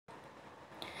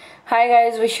Hi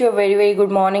guys, wish you a very good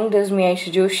morning. This is me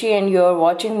Ayushi Joshi and you are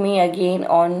watching me again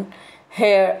on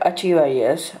Here Achieve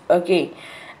IAS. Okay,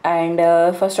 and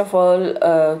first of all,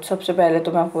 सबसे पहले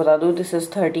तो मैं आपको बता दूँ this is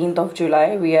 13th of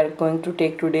July. We are going to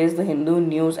take today's the Hindu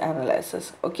news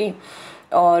analysis. Okay,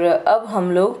 और अब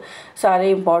हम लोग सारे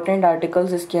इम्पॉर्टेंट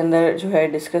आर्टिकल्स इसके अंदर जो है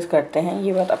डिस्कस करते हैं।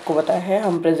 ये बात आपको पता है,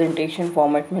 हम प्रेजेंटेशन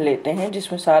फॉर्मेट में लेते हैं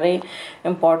जिसमें सारे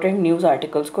इम्पॉर्टेंट न्यूज़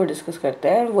आर्टिकल्स को डिस्कस करते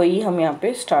हैं। वही हम यहाँ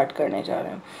पे स्टार्ट करने जा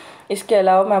रहे हैं। इसके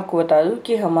अलावा मैं आपको बता दूं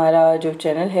कि हमारा जो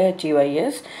चैनल है अचीव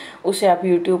IAS, उसे आप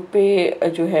यूट्यूब पे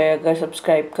जो है अगर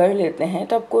सब्सक्राइब कर लेते हैं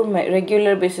तो आपको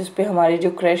रेगुलर बेसिस पे हमारे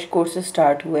जो क्रैश कोर्सेज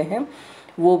स्टार्ट हुए हैं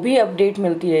वो भी अपडेट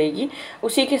मिलती रहेगी।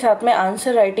 उसी के साथ में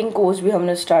आंसर राइटिंग कोर्स भी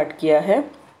हमने स्टार्ट किया है।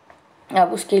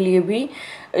 आप उसके लिए भी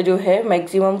जो है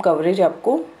मैक्सिमम कवरेज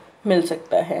आपको मिल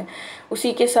सकता है।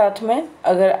 उसी के साथ में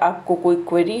अगर आपको कोई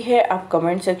क्वेरी है आप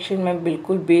कमेंट सेक्शन में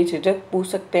बिल्कुल बेझिझक पूछ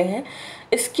सकते हैं।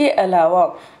 इसके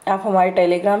अलावा आप हमारे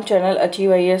टेलीग्राम चैनल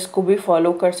अचीव IAS को भी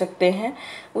फॉलो कर सकते हैं।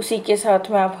 उसी के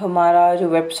साथ में आप हमारा जो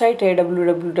वेबसाइट है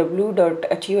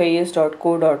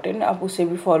www.achieveIAS.co.in आप उसे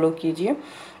भी फॉलो कीजिए।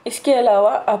 इसके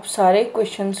अलावा आप सारे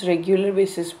क्वेश्चंस रेगुलर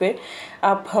बेसिस पे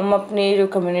हम अपने जो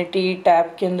कम्युनिटी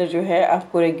टैब के अंदर जो है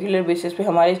आपको रेगुलर बेसिस पे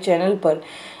हमारे चैनल पर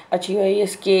अचीव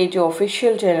IAS के जो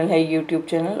ऑफिशियल चैनल है यूट्यूब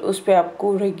चैनल, उस पर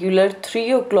आपको रेगुलर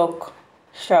 3 o'clock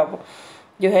शाम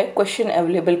जो है क्वेश्चन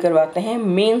अवेलेबल करवाते हैं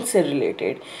मेंस से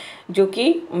रिलेटेड, जो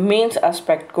कि मेंस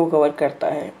एस्पेक्ट को कवर करता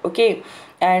है। ओके,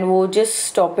 एंड वो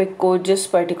जिस टॉपिक को जिस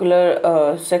पर्टिकुलर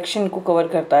सेक्शन को कवर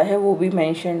करता है वो भी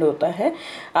मेंशन्ड होता है।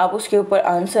 आप उसके ऊपर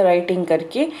आंसर राइटिंग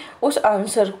करके उस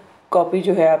आंसर कॉपी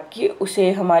जो है आपकी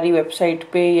उसे हमारी वेबसाइट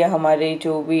पे या हमारे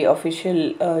जो भी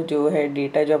ऑफिशियल जो है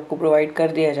डेटा जो आपको प्रोवाइड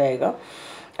कर दिया जाएगा,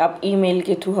 आप ईमेल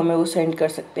के थ्रू हमें वो सेंड कर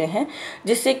सकते हैं,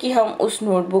 जिससे कि हम उस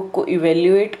नोटबुक को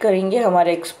इवेल्युएट करेंगे।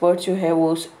 हमारे एक्सपर्ट जो है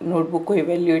वो उस नोटबुक को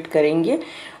इवेल्युएट करेंगे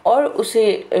और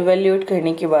उसे इवेल्युएट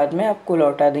करने के बाद में आपको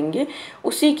लौटा देंगे।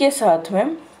 उसी के साथ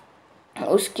में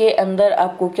उसके अंदर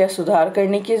आपको क्या सुधार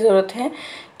करने की ज़रूरत है,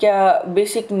 क्या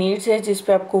बेसिक नीड्स है जिस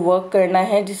पे आपको वर्क करना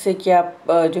है, जिससे कि आप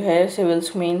जो है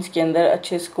सिविल्स मेंस के अंदर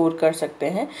अच्छे स्कोर कर सकते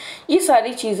हैं, ये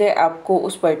सारी चीज़ें आपको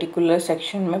उस पर्टिकुलर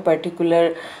सेक्शन में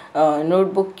पर्टिकुलर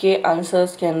नोटबुक के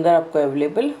आंसर्स के अंदर आपको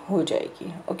अवेलेबल हो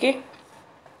जाएगी। ओके,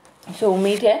 सो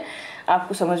उम्मीद है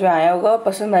आपको समझ में आया होगा,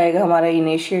 पसंद आएगा हमारा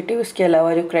इनिशिएटिव। इसके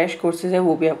अलावा जो क्रैश कोर्सेज है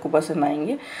वो भी आपको पसंद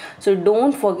आएंगे। So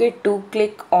don't forget to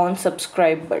click on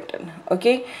subscribe button.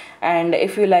 Okay, and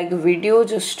if you like the video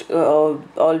just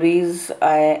always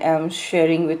I am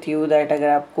sharing with you that अगर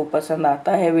आपको पसंद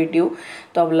आता है वीडियो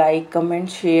तो आप लाइक कमेंट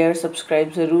शेयर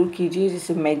सब्सक्राइब ज़रूर कीजिए,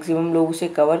 जिससे मैक्सिमम लोग उसे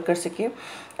कवर कर सकें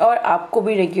और आपको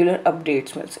भी रेगुलर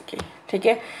अपडेट्स मिल सके। ठीक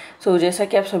है, सो जैसा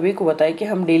कि आप सभी को बताएं कि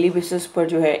हम डेली बेसिस पर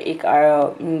जो है एक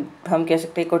हम कह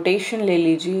सकते हैं कोटेशन ले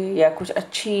लीजिए या कुछ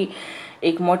अच्छी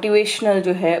एक मोटिवेशनल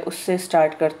जो है उससे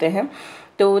स्टार्ट करते हैं।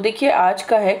 तो देखिए आज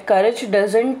का है, करेज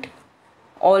doesn't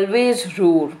always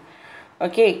Ruhr.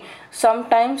 Okay,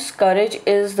 sometimes courage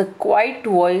is the quite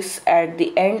voice at the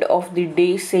end of the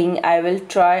day saying I will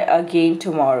try again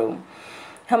tomorrow.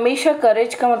 हमेशा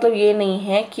करेज का मतलब ये नहीं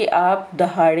है कि आप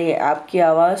दहाड़े आपकी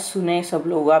आवाज़ सुने सब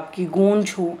लोग, आपकी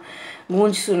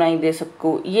गूंज सुनाई दे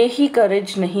सबको, ये ही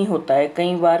करेज नहीं होता है।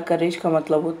 कई बार करेज का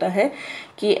मतलब होता है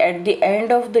कि at the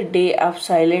end of the day आप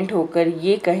साइलेंट होकर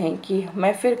ये कहें कि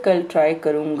मैं फिर कल ट्राई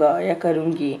करूँगा या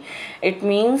करूँगी। इट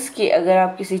मीन्स कि अगर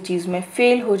आप किसी चीज़ में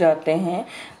फेल हो जाते हैं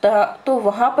तो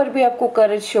वहाँ पर भी आपको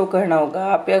करेज शो करना होगा।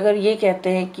 आप अगर ये कहते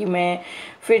हैं कि मैं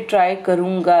फिर ट्राई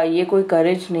करूँगा, ये कोई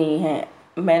करेज नहीं है।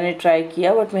 मैंने ट्राई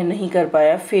किया बट मैं नहीं कर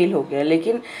पाया, फेल हो गया।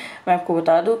 लेकिन मैं आपको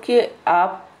बता दूं कि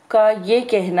आपका ये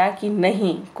कहना कि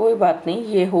नहीं कोई बात नहीं,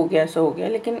 ये हो गया सो हो गया,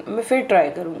 लेकिन मैं फिर ट्राई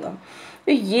करूँगा,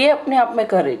 तो ये अपने आप में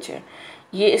करेज है।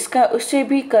 ये इसका उससे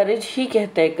भी करेज ही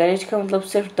कहते हैं। करेज का मतलब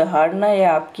सिर्फ दहाड़ना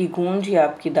या आपकी गूंज या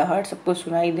आपकी दहाड़ सबको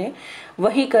सुनाई दे,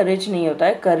 वही करेज नहीं होता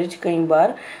है। करेज कई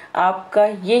बार आपका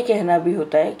ये कहना भी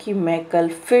होता है कि मैं कल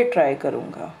फिर ट्राई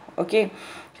करूँगा। Okay,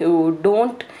 so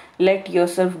don't let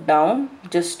yourself down,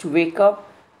 just wake up,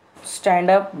 stand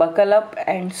up, buckle up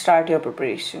and start your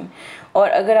preparation। और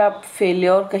अगर आप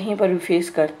फेलियर कहीं पर भी फेस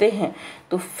करते हैं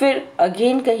तो फिर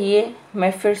अगेन कहिए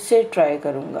मैं फिर से ट्राई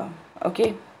करूँगा।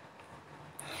 Okay,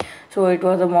 so it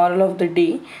was the moral of the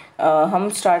day. हम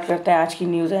स्टार्ट करते हैं आज की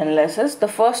news analysis. The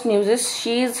first news is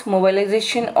शीज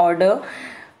mobilisation order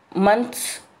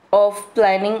months of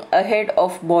planning ahead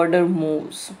of border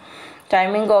moves.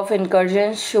 Timing of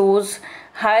incursion shows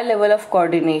high level of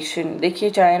coordination. देखिए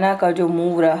China का जो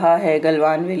move रहा है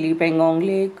गलवान वैली, पेंगोंग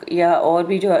लेक या और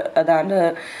भी जो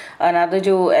अनादर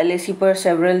जो LAC पर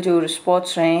सेवरल जो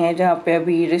स्पॉट्स रहे हैं जहाँ पे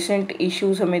अभी रिसेंट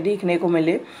इश्यूज हमें देखने को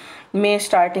मिले, मई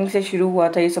स्टार्टिंग से शुरू हुआ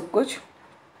था ये सब कुछ।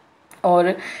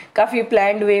 और काफ़ी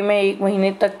प्लान्ड वे में 1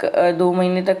 महीने तक 2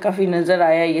 महीने तक काफ़ी नज़र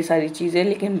आया ये सारी चीज़ें,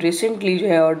 लेकिन रिसेंटली जो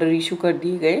है ऑर्डर इशू कर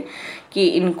दिए गए कि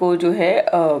इनको जो है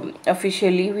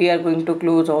officially we are going to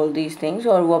close all these things,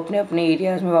 और वो अपने अपने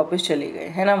एरियाज़ में वापस चले गए,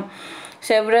 है ना।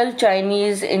 Several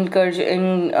Chinese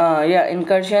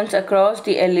incursions across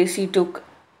the LAC took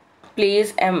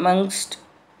place amongst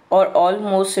or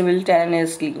almost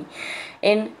simultaneously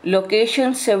in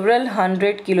locations several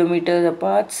hundred kilometers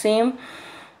apart, some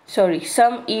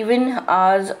even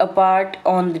hours apart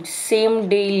on the same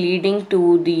day, leading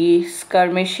to the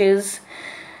skirmishes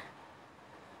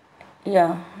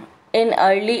in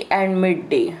early and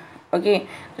midday. Okay,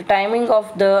 the timing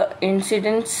of the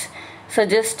incidents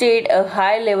suggested a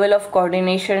high level of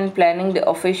coordination and planning, the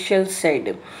officials said.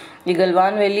 The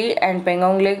Galwan Valley and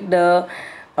Pangong Lake, the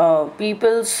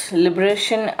People's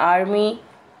Liberation Army,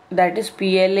 that is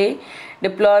PLA,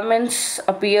 deployments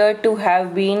appear to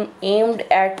have been aimed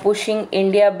at pushing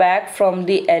India back from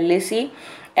the LAC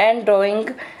and drawing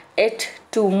it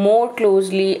to more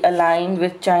closely align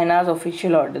with China's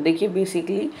official order. देखिए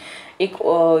basically एक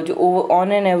जो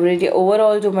on an average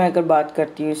overall जो मैं अगर बात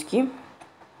करती हूँ इसकी,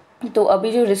 तो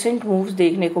अभी जो रिसेंट मूव्स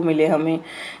देखने को मिले हमें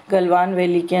गलवान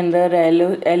वैली के अंदर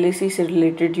LAC से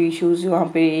रिलेटेड जो इश्यूज़ वहाँ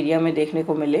पे एरिया में देखने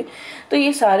को मिले, तो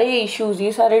ये सारे इश्यूज़,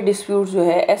 ये सारे डिस्प्यूट्स जो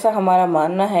है, ऐसा हमारा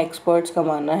मानना है, एक्सपर्ट्स का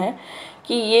मानना है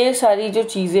कि ये सारी जो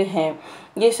चीज़ें हैं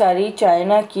ये सारी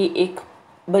चाइना की एक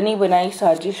बनी बनाई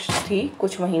साजिश थी,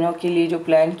 कुछ महीनों के लिए जो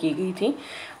प्लान की गई थी,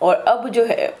 और अब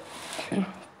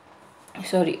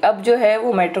जो है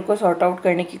वो मैटर को सॉर्ट आउट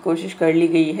करने की कोशिश कर ली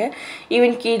गई है,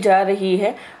 इवन की जा रही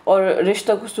है, और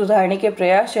रिश्तों को सुधारने के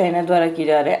प्रयास चाइना द्वारा किए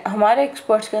जा रहे हैं। हमारे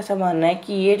एक्सपर्ट्स का ऐसा मानना है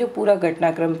कि ये जो पूरा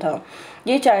घटनाक्रम था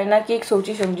ये चाइना की एक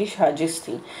सोची समझी साजिश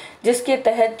थी, जिसके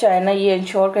तहत चाइना ये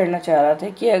इंश्योर करना चाह रहा था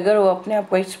कि अगर वो अपने आप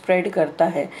को स्प्रेड करता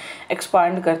है,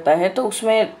 एक्सपांड करता है, तो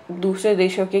उसमें दूसरे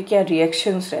देशों के क्या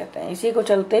रिएक्शंस रहते हैं। इसी को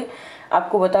चलते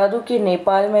आपको बता दूं कि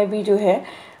नेपाल में भी जो है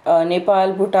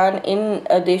नेपाल, भूटान,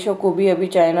 इन देशों को भी अभी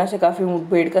चाइना से काफ़ी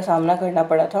मुठभेड़ का सामना करना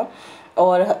पड़ा था,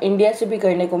 और इंडिया से भी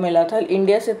करने को मिला था।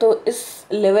 इंडिया से तो इस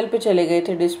लेवल पे चले गए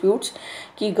थे डिस्प्यूट्स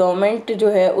कि गवर्नमेंट जो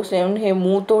है उसे उन्हें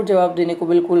मुंह तोड़ जवाब देने को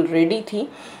बिल्कुल रेडी थी।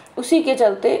 उसी के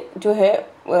चलते जो है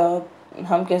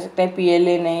हम कह सकते हैं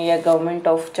PLA ने या गवर्नमेंट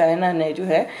ऑफ चाइना ने जो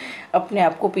है अपने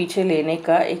आप को पीछे लेने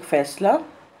का एक फ़ैसला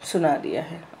सुना दिया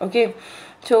है। Okay,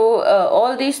 so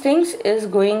all these things is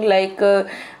going like,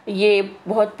 ये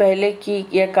बहुत पहले की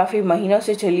या काफ़ी महीनों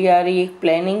से चली आ रही एक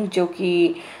प्लानिंग, जो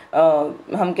कि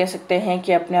हम कह सकते हैं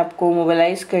कि अपने आप को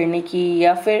मोबिलाइज़ करने की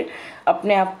या फिर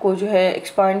अपने आप को जो है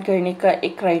एक्सपांड करने का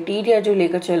एक क्राइटेरिया जो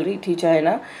लेकर चल रही थी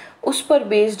चाइना, उस पर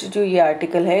बेस्ड जो ये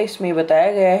आर्टिकल है इसमें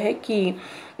बताया गया है कि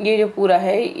ये जो पूरा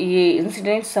है ये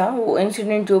इंसिडेंट था, वो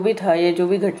इंसिडेंट जो भी था या जो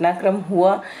भी घटनाक्रम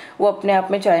हुआ वो अपने आप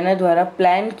में चाइना द्वारा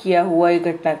प्लान किया हुआ एक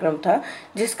घटनाक्रम था,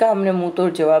 जिसका हमने मुंह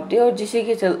तोड़ जवाब दिया, और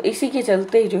इसी के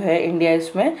चलते जो है इंडिया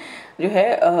इसमें जो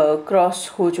है क्रॉस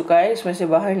हो चुका है, इसमें से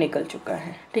बाहर निकल चुका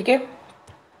है। ठीक है,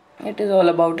 it is all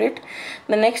about it.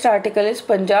 The next article is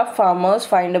Punjab farmers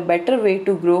find a better way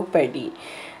to grow paddy.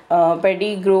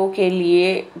 Paddy grow के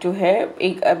लिए जो है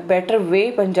एक बेटर वे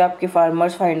पंजाब के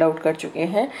फार्मर्स फाइंड आउट कर चुके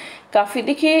हैं। काफ़ी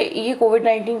देखिए ये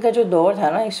कोविड-19 का जो दौर था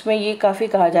ना, इसमें ये काफ़ी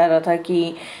कहा जा रहा था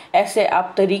कि ऐसे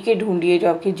आप तरीके ढूंढिए जो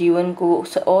आपके जीवन को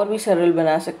और भी सरल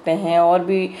बना सकते हैं, और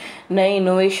भी नए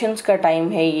इनोवेशंस का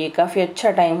टाइम है, ये काफ़ी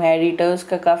अच्छा टाइम है। एडिटर्स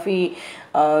का काफ़ी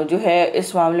जो है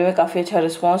इस मामले में काफ़ी अच्छा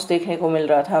रिस्पांस देखने को मिल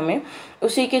रहा था हमें।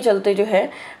 उसी के चलते जो है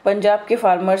पंजाब के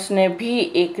फार्मर्स ने भी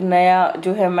एक नया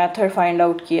जो है मेथड फाइंड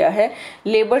आउट किया है।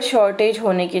 लेबर शॉर्टेज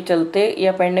होने के चलते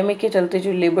या पेंडेमिक के चलते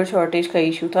जो लेबर शॉर्टेज का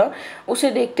इशू था,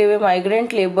 उसे देखते हुए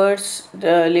migrant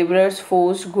labourers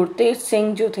force Gurtej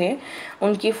Singh जो थे,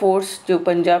 उनकी फोर्स जो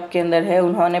पंजाब के अंदर है,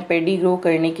 उन्होंने पैडी ग्रो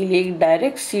करने के लिए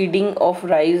डायरेक्ट सीडिंग ऑफ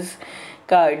राइस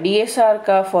का DSR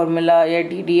का फॉर्मूला या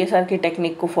DSR की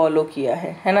टेक्निक को फॉलो किया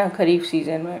है ना, खरीफ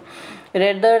सीजन में,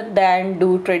 rather than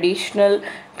do traditional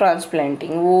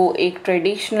transplanting. वो एक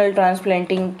ट्रेडिशनल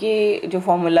ट्रांसप्लांटिंग के जो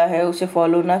फॉर्मूला है उसे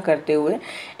फॉलो ना करते हुए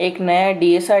एक नया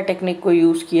DSR टेक्निक को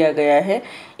यूज़ किया गया है।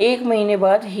 1 महीने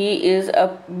बाद he is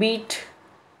upbeat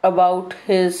about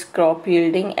his crop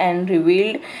yielding and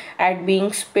revealed at being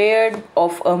spared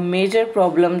of a major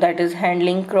problem that is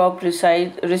handling crop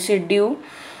residue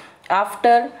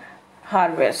after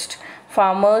harvest.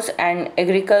 Farmers and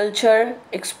agriculture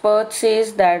experts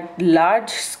says that large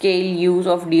scale use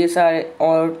of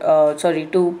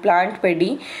DSR to plant paddy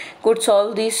could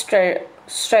solve the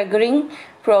staggering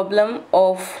problem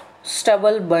of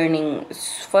stubble burning.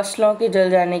 फसलों के जल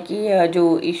जाने की या जो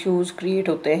issues create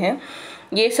होते हैं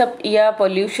ये सब, या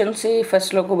पोल्यूशन से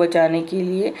फसलों को बचाने के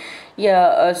लिए, या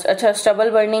अच्छा स्टबल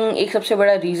बर्निंग एक सबसे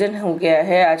बड़ा रीज़न हो गया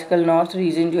है आजकल। नॉर्थ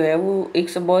रीजन जो है वो एक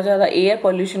सब बहुत ज़्यादा एयर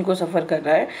पोल्यूशन को सफ़र कर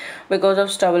रहा है बिकॉज ऑफ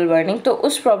स्टबल बर्निंग। तो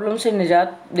उस प्रॉब्लम से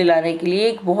निजात दिलाने के लिए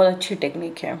एक बहुत अच्छी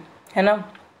टेक्निक है ना।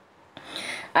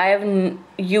 I have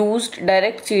used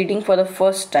direct seeding for the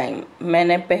first time.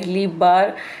 मैंने पहली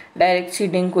बार डायरेक्ट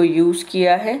सीडिंग को यूज़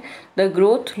किया है। The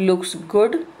growth looks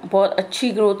good. बहुत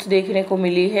अच्छी ग्रोथ देखने को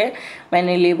मिली है।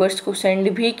 मैंने लेबर्स को सेंड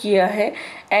भी किया है।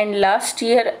 And last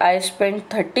year I spend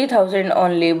 30,000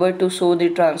 on labour to so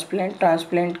the transplant.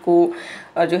 Transplant को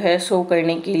जो है सो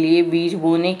करने के लिए, बीज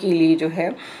बोने के लिए जो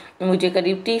है मुझे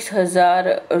करीब 30,000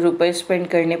 रुपये स्पेंड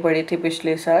करने पड़े थे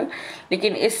पिछले साल।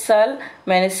 लेकिन इस साल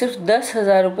मैंने सिर्फ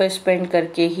 10,000 रुपये स्पेंड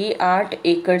करके ही 8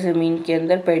 एकड़ ज़मीन के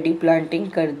अंदर पैडी प्लांटिंग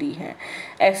कर दी है,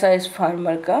 ऐसा इस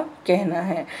फार्मर का कहना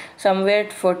है। समवेयर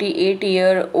 48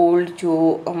 ईयर ओल्ड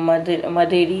जो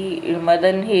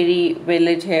मदनहेरी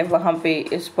विलेज है, वहाँ पे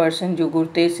इस पर्सन जो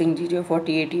गुरतेज सिंह जी जो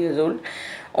 48 ईयर्स ओल्ड,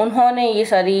 उन्होंने ये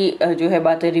सारी जो है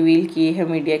बातें रिवील की है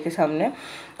मीडिया के सामने।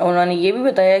 उन्होंने ये भी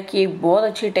बताया कि एक बहुत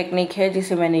अच्छी टेक्निक है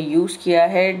जिसे मैंने यूज़ किया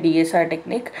है, DSR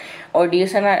टेक्निक। और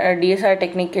DSR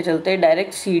टेक्निक के चलते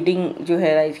डायरेक्ट सीडिंग जो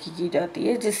है राइस की जाती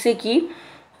है, जिससे कि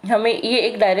हमें ये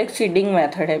एक डायरेक्ट सीडिंग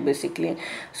मेथड है बेसिकली।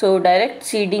 सो डायरेक्ट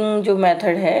सीडिंग जो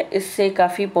मेथड है, इससे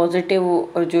काफ़ी पॉजिटिव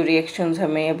जो रिएक्शंस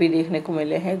हमें अभी देखने को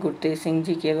मिले हैं गुरतेज सिंह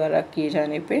जी के द्वारा किए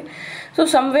जाने पे। So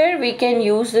somewhere we can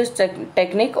use this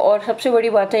technique. और सबसे बड़ी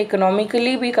बात है,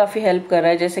 इकोनॉमिकली भी काफ़ी हेल्प कर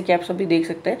रहा है। जैसे कि आप सभी देख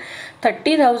सकते हैं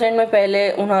 30,000 में पहले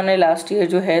उन्होंने लास्ट ईयर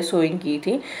जो है सोइंग की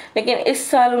थी, लेकिन इस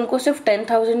साल उनको सिर्फ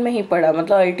 10,000 में ही पड़ा।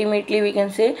 मतलब अल्टीमेटली वी कैन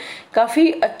से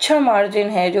काफ़ी अच्छा मार्जिन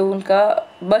है जो उनका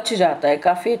बच जाता है,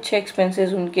 काफ़ी अच्छे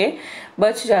एक्सपेंसेस उनके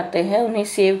बच जाते हैं, उन्हें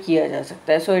सेव किया जा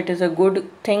सकता है। So it is a good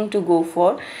thing to go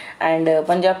for. And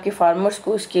Punjab के फार्मर्स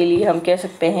को इसके लिए हम कह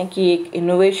सकते हैं कि एक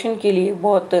इनोवेशन के लिए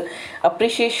बहुत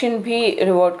अप्रिशिएशन भी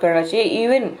रिवॉर्ड करना चाहिए।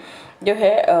 इवन जो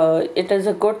है it is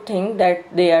a good thing that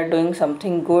they are doing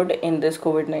something good in this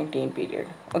COVID-19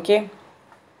 period. Okay,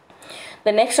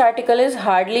 the next article is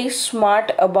hardly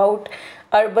smart about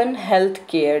urban health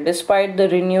care despite the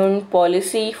renewed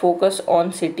policy focus on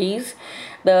cities.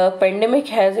 The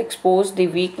pandemic has exposed the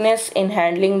weakness in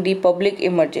handling the public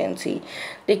emergency.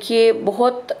 देखिए,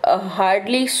 बहुत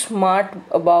hardly smart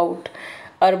about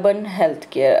urban health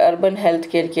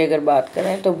care की अगर बात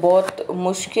करें तो बहुत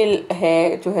मुश्किल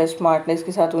है जो है स्मार्टनेस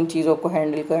के साथ उन चीज़ों को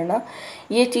हैंडल करना।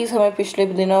 ये चीज़ हमें पिछले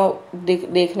दिनों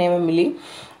देखने में मिली।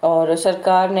 और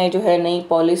सरकार ने जो है नई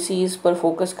पॉलिसीज़ पर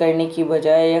फोकस करने की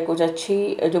बजाय, या कुछ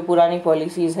अच्छी जो पुरानी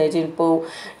पॉलिसीज़ है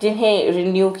जिन्हें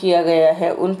रिन्यू किया गया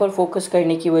है, उन पर फोकस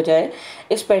करने की बजाय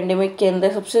इस पेंडेमिक के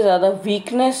अंदर सबसे ज़्यादा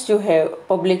वीकनेस जो है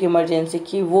पब्लिक इमरजेंसी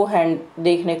की वो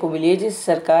देखने को मिली है, जिस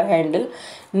सरकार हैंडल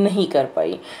नहीं कर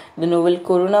पाई। The novel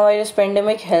corona virus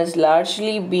pandemic has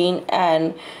largely been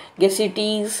an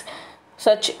cities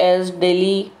such as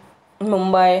Delhi,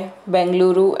 Mumbai,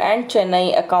 Bengaluru and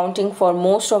Chennai accounting for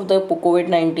most of the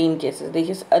COVID-19 cases.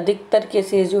 देखिए, अधिकतर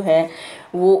केसेस जो हैं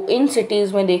वो इन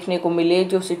सिटीज़ में देखने को मिले,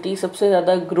 जो सिटी सबसे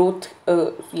ज़्यादा ग्रोथ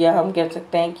या हम कह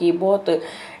सकते हैं कि बहुत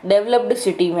डेवलप्ड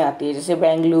सिटी में आती है, जैसे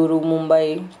बेंगलुरु,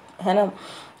 मुंबई, है ना,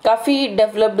 काफ़ी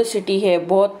डेवलप्ड सिटी है,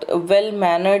 बहुत वेल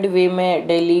मैनर्ड वे में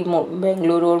दिल्ली,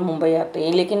 बेंगलुरु और मुंबई आते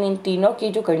हैं। लेकिन इन तीनों की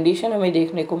जो कंडीशन हमें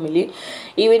देखने को मिली,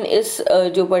 इवन इस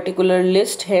जो पर्टिकुलर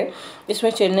लिस्ट है इसमें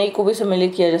चेन्नई को भी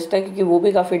सम्मिलित किया जा सकता है, क्योंकि वो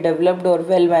भी काफ़ी डेवलप्ड और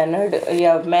वेल मैनर्ड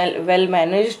या वेल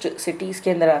मैनेज्ड सिटीज़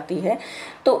के अंदर आती है।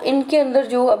 तो इनके अंदर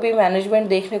जो अभी मैनेजमेंट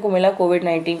देखने को मिला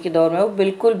कोविड-19 के दौर में, वो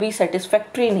बिल्कुल भी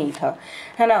सेटिस्फैक्ट्री नहीं था,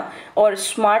 है ना, और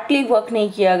स्मार्टली वर्क नहीं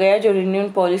किया गया। जो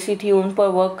रिन्यूड पॉलिसी थी उन पर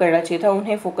वर्क करना चाहिए था,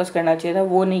 उन्हें फोकस करना चाहिए था,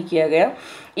 वो नहीं किया गया।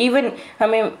 इवन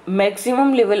हमें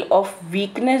मैक्सिमम लेवल ऑफ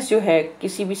वीकनेस जो है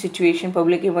किसी भी सिचुएशन,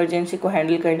 पब्लिक इमरजेंसी को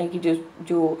हैंडल करने की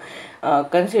जो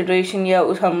कंसिडरेशन या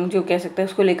हम जो कह सकते हैं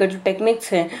उसको लेकर जो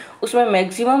टेक्निक्स हैं, उसमें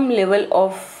मैक्सिमम लेवल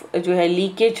ऑफ जो है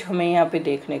लीकेज हमें यहाँ पे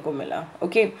देखने को मिला।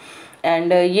 ओके,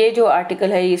 एंड ये जो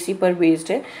आर्टिकल है इसी पर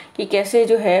बेस्ड है कि कैसे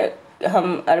जो है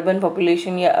हम अर्बन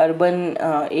पॉपुलेशन या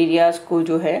अर्बन एरियाज़ को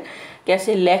जो है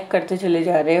कैसे लैक करते चले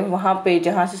जा रहे हैं। वहाँ पे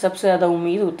जहाँ से सबसे ज़्यादा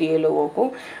उम्मीद होती है लोगों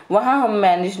को, वहाँ हम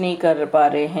मैनेज नहीं कर पा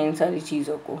रहे हैं इन सारी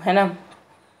चीज़ों को, है ना।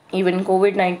 इवन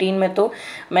कोविड-19 में तो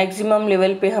मैक्सिमम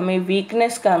लेवल पे हमें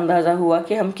वीकनेस का अंदाज़ा हुआ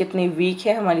कि हम कितनी वीक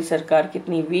है, हमारी सरकार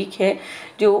कितनी वीक है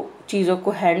जो चीज़ों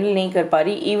को हैंडल नहीं कर पा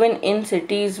रही। Even in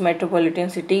cities, metropolitan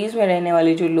cities में रहने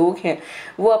वाले जो लोग हैं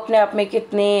वो अपने आप में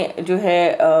कितने जो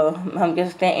है हम कह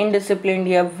सकते हैं इनडिसिप्लिन्ड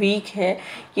या वीक है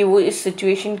कि वो इस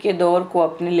सिचुएशन के दौर को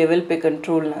अपने लेवल पे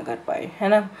कंट्रोल ना कर पाए, है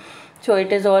ना। So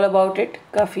it is all about it.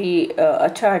 काफ़ी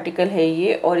अच्छा आर्टिकल है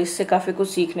ये और इससे काफ़ी कुछ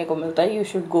सीखने को मिलता है। You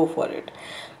should go for it.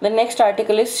 The next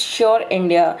article is sure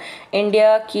India.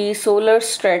 India की सोलर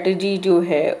स्ट्रेटजी जो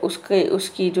है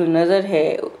उसकी जो नज़र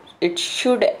है, it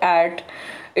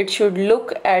should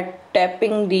look at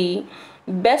tapping the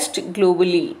best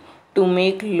globally to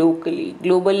make locally.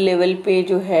 Global level पे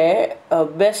जो है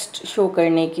बेस्ट शो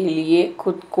करने के लिए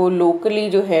खुद को लोकली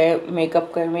जो है मेक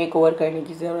ओवर करने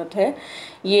की ज़रूरत है।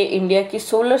 ये इंडिया की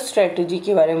सोलर स्ट्रेटजी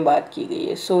के बारे में बात की गई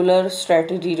है। सोलर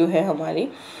स्ट्रेटजी जो है हमारी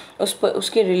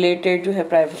उसके रिलेटेड जो है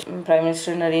प्राइम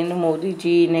मिनिस्टर नरेंद्र मोदी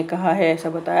जी ने कहा है, ऐसा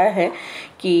बताया है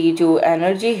कि जो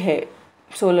एनर्जी है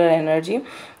solar energy,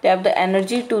 they have the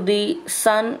energy to the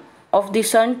sun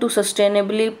to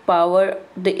sustainably power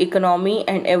the economy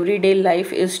and everyday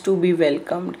life is to be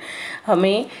welcomed।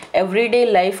 हमें everyday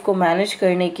life को मैनेज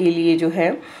करने के लिए जो है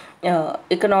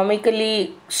इकोनॉमिकली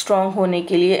स्ट्रॉन्ग होने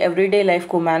के लिए, एवरीडे लाइफ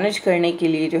को मैनेज करने के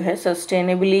लिए जो है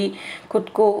सस्टेनेबली खुद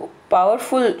को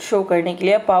पावरफुल शो करने के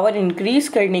लिए, पावर इंक्रीज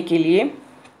करने के लिए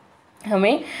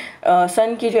हमें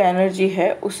सन की जो एनर्जी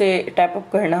है उसे टैप अप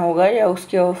करना होगा या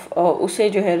उसे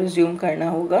जो है रिज्यूम करना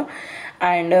होगा।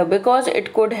 And because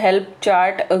it could help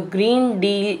chart a green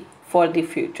deal for the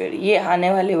future. ये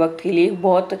आने वाले वक्त के लिए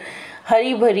बहुत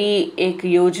हरी भरी एक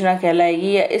योजना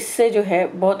कहलाएगी, या इससे जो है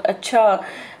बहुत अच्छा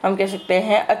हम कह सकते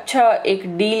हैं अच्छा एक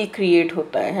डील क्रिएट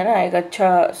होता है ना, एक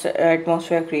अच्छा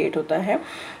एटमॉस्फेयर क्रिएट होता है।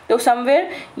 तो समवेयर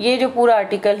ये जो पूरा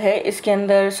आर्टिकल है इसके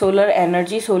अंदर सोलर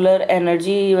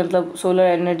एनर्जी मतलब सोलर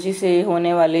एनर्जी से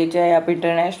होने वाले, चाहे आप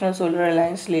इंटरनेशनल सोलर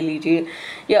अलायंस ले लीजिए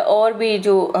या और भी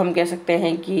जो हम कह सकते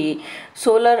हैं कि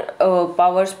सोलर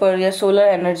पावर्स पर या सोलर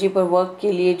एनर्जी पर वर्क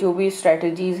के लिए जो भी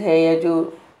स्ट्रेटजीज़ है या जो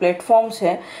प्लेटफॉर्म्स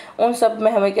हैं, उन सब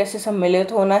में हमें कैसे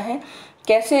सम्मिलित होना है,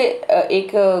 कैसे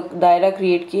एक दायरा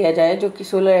क्रिएट किया जाए जो कि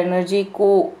सोलर एनर्जी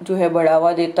को जो है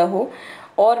बढ़ावा देता हो।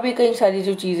 और भी कई सारी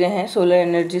जो चीज़ें हैं सोलर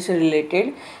एनर्जी से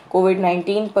रिलेटेड,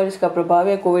 कोविड-19 पर इसका प्रभाव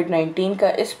या कोविड-19 का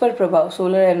इस पर प्रभाव,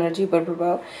 सोलर एनर्जी पर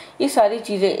प्रभाव, ये सारी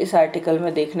चीज़ें इस आर्टिकल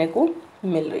में देखने को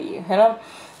मिल रही है ना।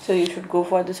 So you should go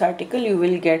for this article, you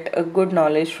will get a good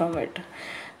knowledge from it.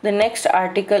 The next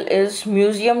article is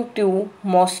Museum to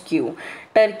Mosque.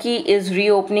 Turkey is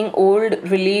reopening old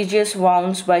religious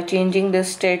wounds by changing the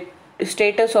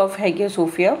status of Hagia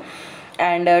Sophia.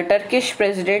 And Turkish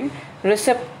President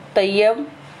Recep Tayyip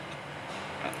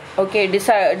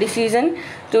decision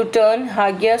to turn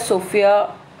Hagia Sophia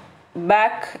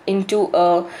back into a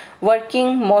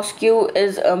working mosque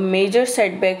is a major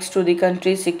setback to the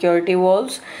country's security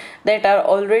walls that are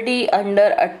already under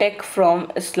attack from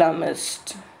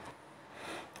Islamists.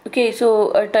 So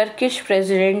Turkish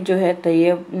president जो है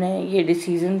तैयब ने ये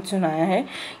decision सुनाया है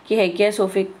कि हैगिया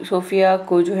Sophia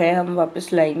को जो है हम वापस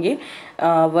लाएंगे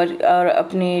और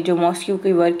अपने जो मॉस्क्यू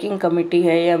की वर्किंग कमेटी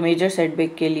है या मेजर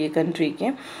सेटबैक के लिए कंट्री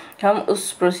के, हम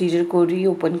उस प्रोसीजर को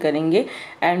रीओपन करेंगे।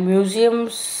 एंड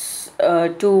म्यूज़ियम्स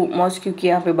टू मॉस्क्यू की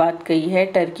यहाँ पे बात कही है।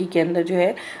 टर्की के अंदर जो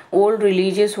है ओल्ड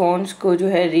रिलीजियस वॉन्ड्स को जो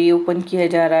है रीओपन किया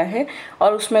जा रहा है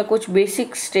और उसमें कुछ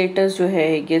बेसिक स्टेटस जो है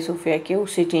हैगिया सोफिया के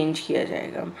उसे चेंज किया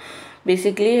जाएगा।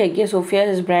 Basically हैगिया Sophia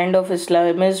his brand of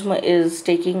Islamism is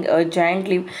taking a giant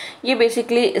leap. ये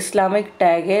बेसिकली इस्लामिक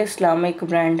टैग है, इस्लामिक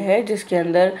ब्रांड है जिसके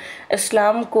अंदर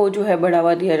इस्लाम को जो है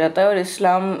बढ़ावा दिया जाता है और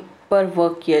इस्लाम पर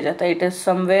वर्क किया जाता है। It is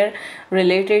somewhere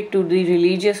related to the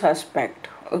religious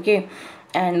aspect. Okay,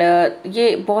 and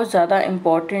ये बहुत ज़्यादा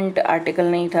इम्पॉर्टेंट आर्टिकल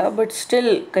नहीं था, बट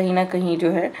स्टिल कहीं ना कहीं जो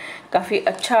है काफ़ी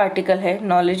अच्छा आर्टिकल है,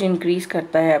 नॉलेज इंक्रीज़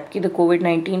करता है आपकी। The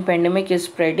covid pandemic is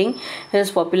spreading,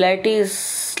 his popularity is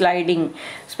sliding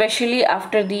specially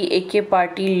after the AK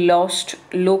party lost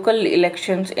local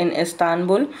elections in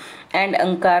Istanbul and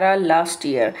Ankara last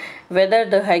year. Whether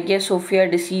the Hagia Sophia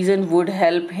decision would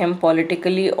help him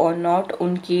politically or not,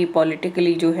 उनकी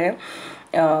politically जो है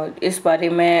इस बारे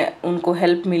में उनको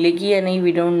help मिलेगी या नहीं,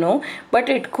 we don't know, but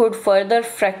it could further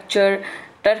fracture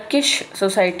Turkish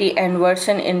society and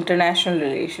version international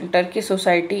relation. Turkish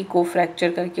society को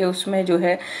फ्रैक्चर करके उसमें जो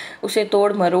है उसे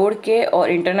तोड़ मरोड़ के और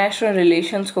इंटरनेशनल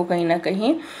रिलेशंस को कहीं ना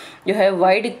कहीं जो है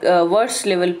वर्स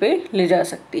लेवल पे ले जा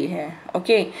सकती है।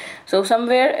 Okay, so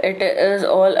somewhere it is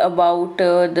all about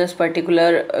this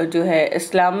particular जो है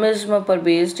इस्लामिज्म पर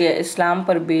बेस्ड या इस्लाम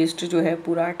पर बेस्ड जो है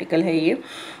पूरा आर्टिकल है ये,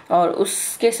 और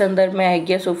उसके संदर्भ में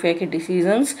हैगिया सोफिया के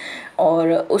डिसीजंस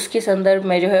और उसके संदर्भ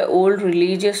में जो है ओल्ड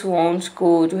रिलीजियस वॉन्ड्स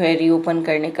को जो है रीओपन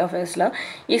करने का फैसला,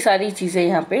 ये सारी चीज़ें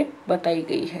यहाँ पे बताई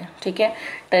गई है। ठीक है,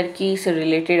 टर्की से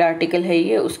रिलेटेड आर्टिकल है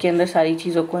ये, उसके अंदर सारी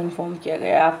चीज़ों को इन्फॉर्म किया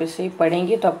गया है। आप इसे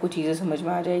पढ़ेंगे तो आपको चीज़ें समझ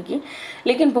में आ जाएगी,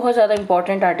 लेकिन बहुत ज़्यादा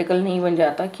इंपॉर्टेंट आर्टिकल नहीं बन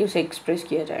जाता कि उसे एक्सप्रेस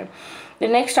किया जाए। The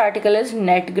next article is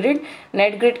net grid.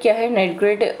 Net grid क्या है? नेट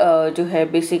ग्रिड जो है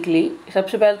बेसिकली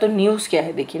सबसे पहले तो न्यूज़ क्या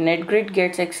है देखिए। Net grid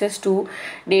gets access to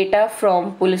data from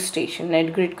police station.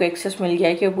 Net grid को एक्सेस मिल गया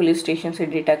है कि वो पुलिस स्टेशन से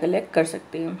डेटा कलेक्ट कर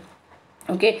सकते हैं।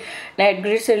 ओके, नेट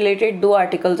ग्रिड से रिलेटेड 2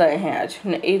 आर्टिकल्स आए हैं आज।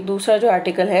 एक दूसरा जो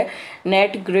आर्टिकल है,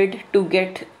 net grid to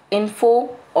get info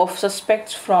of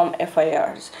suspects from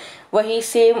FIRs, वही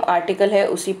सेम आर्टिकल है,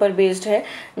 उसी पर बेस्ड है।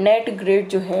 नेट ग्रिड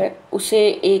जो है उसे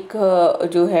एक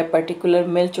जो है पर्टिकुलर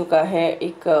मिल चुका है,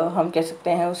 एक हम कह सकते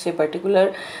हैं उससे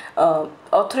पर्टिकुलर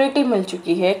अथॉरिटी मिल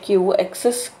चुकी है कि वो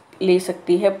एक्सेस ले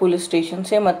सकती है पुलिस स्टेशन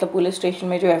से, मतलब पुलिस स्टेशन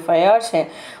में जो FIRs हैं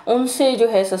उनसे जो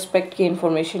है सस्पेक्ट की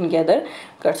इंफॉर्मेशन गैदर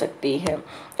कर सकती है।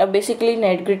 अब बेसिकली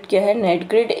नेट ग्रिड क्या है? नेट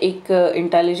ग्रिड एक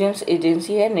इंटेलिजेंस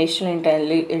एजेंसी है।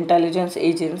 National intelligence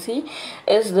agency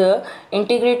is the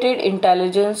integrated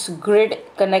intelligence grid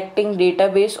connecting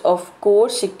database of core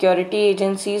security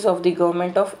agencies of the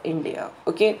government of India.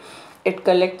 Okay, it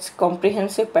collects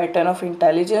comprehensive pattern of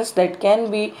intelligence that can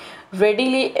be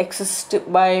readily accessed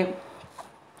by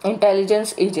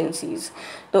intelligence agencies.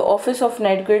 The office of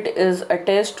NetGrid is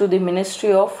attached to the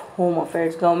Ministry of Home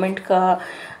Affairs. Government का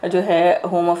जो है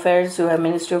home affairs जो है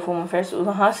ministry of home affairs,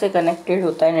 वहाँ से connected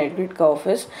होता है NATGRID का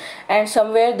office. And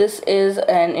somewhere this is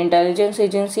an intelligence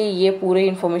agency. ये पूरे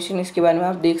इन्फॉर्मेशन इसके बारे में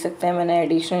आप देख सकते हैं, मैंने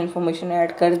एडिशनल इन्फॉर्मेशन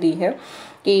ऐड कर दी है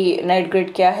कि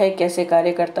नेटग्रिड क्या है, कैसे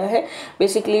कार्य करता है।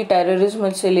 बेसिकली टेररिज्म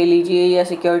से ले लीजिए या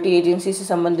सिक्योरिटी एजेंसी से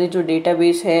संबंधित जो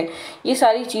डेटाबेस है, ये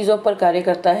सारी चीज़ों पर कार्य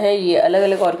करता है। ये अलग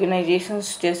अलग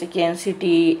ऑर्गेनाइजेशंस जैसे कि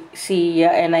NCTC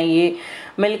या NIA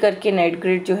मिल करके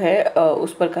नेटग्रिड जो है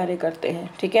उस पर कार्य करते हैं।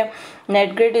 ठीक है,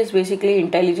 NATGRID is basically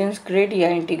intelligence grid या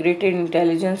इंटीग्रेटेड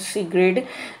इंटेलिजेंस ग्रिड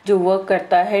जो वर्क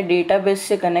करता है डेटाबेस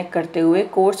से कनेक्ट करते हुए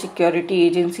कोर सिक्योरिटी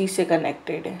एजेंसी से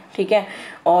कनेक्टेड है। ठीक है,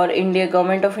 और इंडिया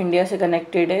गवर्नमेंट ऑफ इंडिया से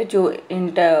कनेक्टेड है, जो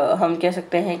हम कह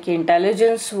सकते हैं कि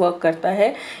इंटेलिजेंस वर्क करता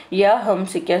है या हम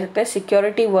कह सकते हैं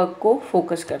सिक्योरिटी वर्क को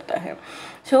फोकस करता है।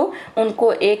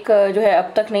 उनको एक जो है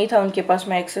अब तक नहीं था उनके पास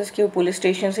में एक्सेस कि वो पुलिस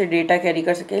स्टेशन से डेटा कैरी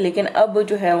कर सके, लेकिन अब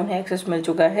जो है उन्हें एक्सेस मिल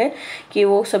चुका है कि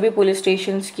वो सभी पुलिस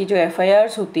स्टेशंस की जो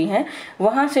FIRs होती हैं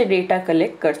वहाँ से डेटा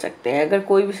कलेक्ट कर सकते हैं। अगर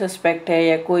कोई भी सस्पेक्ट है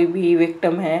या कोई भी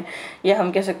विक्टिम है या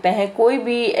हम कह सकते हैं कोई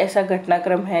भी ऐसा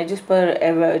घटनाक्रम है जिस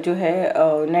पर जो है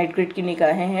नेटग्रिड की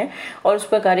निगाहें हैं और उस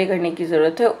पर कार्य करने की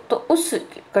ज़रूरत है, तो उस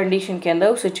कंडीशन के अंदर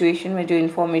उस सिचुएशन में जो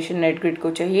इन्फॉर्मेशन नेटग्रिड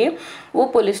को चाहिए वो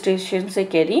पुलिस स्टेशन से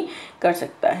कैरी कर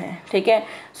सकता है। ठीक है,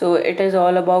 so it is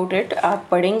all about it. आप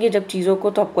पढ़ेंगे जब चीज़ों को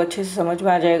तो आपको अच्छे से समझ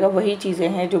में आ जाएगा। वही चीज़ें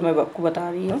हैं जो मैं आपको बता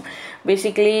रही हूँ।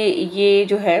 बेसिकली ये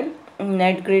जो है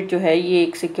नेटग्रिड जो है ये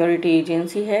एक सिक्योरिटी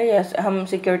एजेंसी है, या हम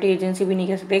सिक्योरिटी एजेंसी भी नहीं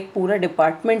कह सकते, एक पूरा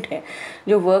डिपार्टमेंट है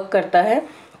जो वर्क करता है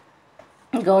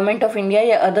गवर्नमेंट ऑफ इंडिया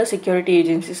या अदर सिक्योरिटी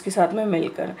एजेंसीज के साथ में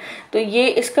मिलकर। तो ये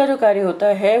इसका जो कार्य होता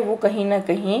है वो कहीं ना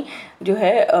कहीं जो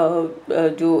है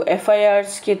जो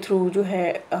FIRs के थ्रू जो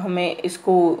है हमें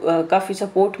इसको काफ़ी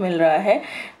सपोर्ट मिल रहा है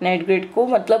नेटग्रिड को।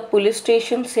 मतलब पुलिस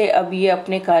स्टेशन से अब ये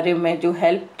अपने कार्य में जो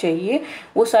हेल्प चाहिए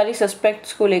वो सारी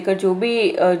सस्पेक्ट्स को लेकर जो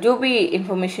भी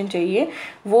इंफॉर्मेशन चाहिए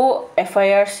वो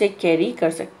FIR से कैरी कर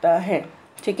सकता है।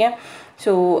 ठीक है,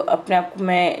 अपने आप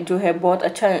में जो है बहुत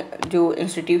अच्छा जो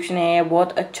इंस्टीट्यूशन है या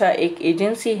बहुत अच्छा एक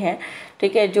एजेंसी है।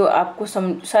 ठीक है, जो आपको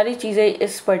सारी चीज़ें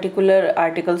इस पर्टिकुलर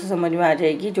आर्टिकल से समझ में आ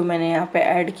जाएगी जो मैंने यहाँ पे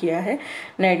ऐड किया है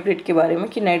नेटग्रिड के बारे में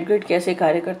कि नेटग्रिड कैसे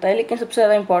कार्य करता है। लेकिन सबसे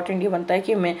ज़्यादा इंपॉर्टेंट ये बनता है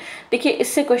कि देखिए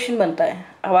इससे क्वेश्चन बनता है,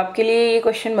 अब आपके लिए ये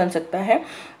क्वेश्चन बन सकता है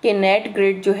कि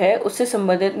नेटग्रिड जो है उससे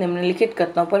संबंधित निम्नलिखित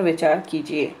कथनों पर विचार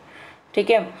कीजिए। ठीक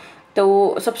है,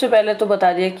 तो सबसे पहले तो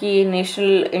बता दिया कि ये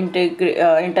नेशनल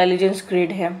इंटेलिजेंस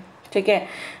ग्रिड है। ठीक है,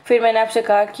 फिर मैंने आपसे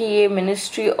कहा कि ये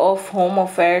मिनिस्ट्री ऑफ होम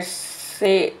अफेयर्स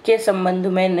से के संबंध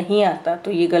में नहीं आता,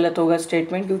 तो ये गलत होगा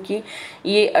स्टेटमेंट, क्योंकि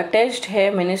ये अटैच्ड है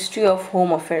मिनिस्ट्री ऑफ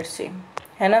होम अफेयर्स से,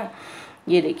 है ना।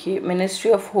 ये देखिए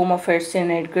मिनिस्ट्री ऑफ होम अफेयर्स से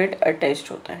नेटग्रिड अटैच्ड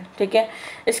होता है। ठीक है,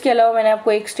 इसके अलावा मैंने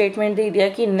आपको एक स्टेटमेंट दे दिया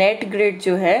कि नेटग्रिड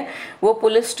जो है वो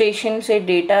पुलिस स्टेशन से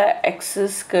डेटा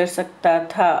एक्सेस कर सकता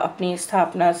था, अपनी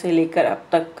स्थापना से लेकर अब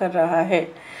तक कर रहा है।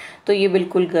 तो ये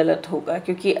बिल्कुल गलत होगा,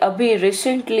 क्योंकि अभी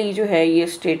रिसेंटली जो है ये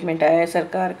स्टेटमेंट आया है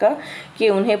सरकार का कि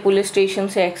उन्हें पुलिस स्टेशन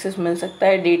से एक्सेस मिल सकता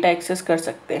है, डेटा एक्सेस कर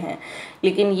सकते हैं।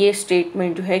 लेकिन ये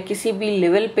स्टेटमेंट जो है किसी भी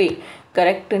लेवल पे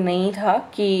करेक्ट नहीं था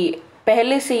कि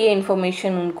पहले से ये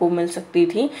इन्फॉर्मेशन उनको मिल सकती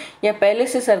थी या pहले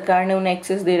से सरकार ने उन्हें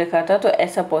एक्सेस दे रखा था, तो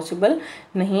ऐसा पॉसिबल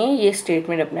नहीं है। ये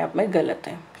स्टेटमेंट अपने आप में गलत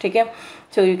है। ठीक है,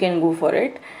 so you can go for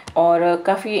it. और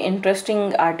काफ़ी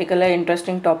इंटरेस्टिंग आर्टिकल है,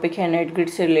 इंटरेस्टिंग टॉपिक है नेटग्रिड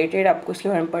से रिलेटेड, आपको इसके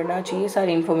बारे में पढ़ना चाहिए,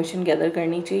 सारी इन्फॉर्मेशन गैदर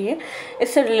करनी चाहिए।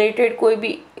 इससे रिलेटेड कोई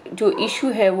भी जो इशू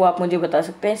है वो आप मुझे बता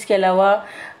सकते हैं। इसके अलावा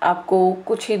आपको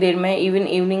कुछ ही देर में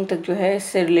इवनिंग तक जो है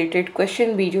इससे रिलेटेड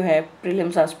क्वेश्चन भी जो है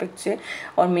प्रीलिम्स एस्पेक्ट से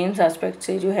और मेंस एस्पेक्ट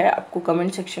से जो है आपको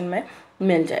कमेंट सेक्शन में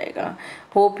मिल जाएगा।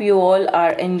 Hope you all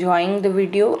are enjoying the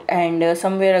video and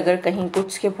somewhere अगर कहीं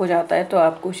कुछ स्किप हो जाता है तो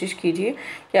आप कोशिश कीजिए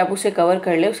कि आप उसे कवर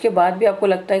कर ले। उसके बाद भी आपको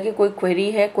लगता है कि कोई क्वेरी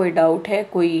है, कोई डाउट है,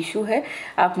 कोई इशू है,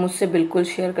 आप मुझसे बिल्कुल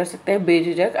शेयर कर सकते हैं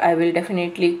बेझिझक। I will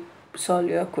definitely solve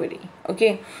your query.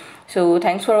 Okay, so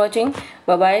thanks for watching.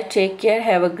 Bye bye, take care,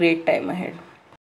 have a great time ahead.